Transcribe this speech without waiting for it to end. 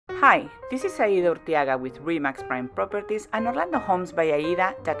Hi, this is Aida Urteaga with Remax Prime Properties and Orlando Homes by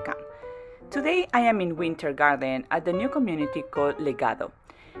Aida.com. Today I am in Winter Garden at the new community called Legado.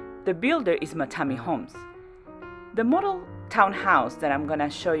 The builder is Mattamy Homes. The Model Townhouse that I'm gonna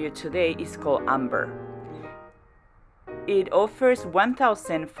show you today is called Amber. It offers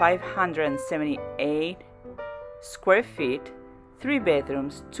 1,578 square feet, 3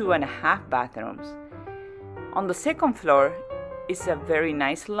 bedrooms, 2.5 bathrooms. On the second floor is a very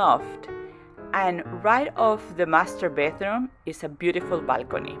nice loft, and right off the master bedroom is a beautiful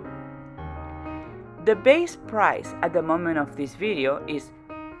balcony. The base price at the moment of this video is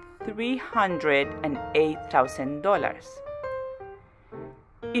 $308,000.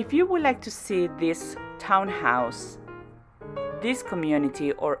 If you would like to see this townhouse, this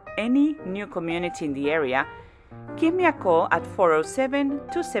community, or any new community in the area, give me a call at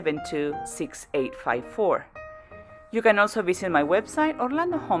 407-272-6854. You can also visit my website,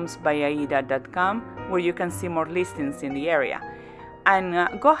 orlandohomesbyaida.com, where you can see more listings in the area.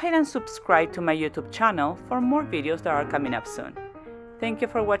 And go ahead and subscribe to my YouTube channel for more videos that are coming up soon. Thank you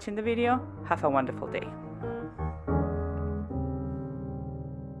for watching the video. Have a wonderful day.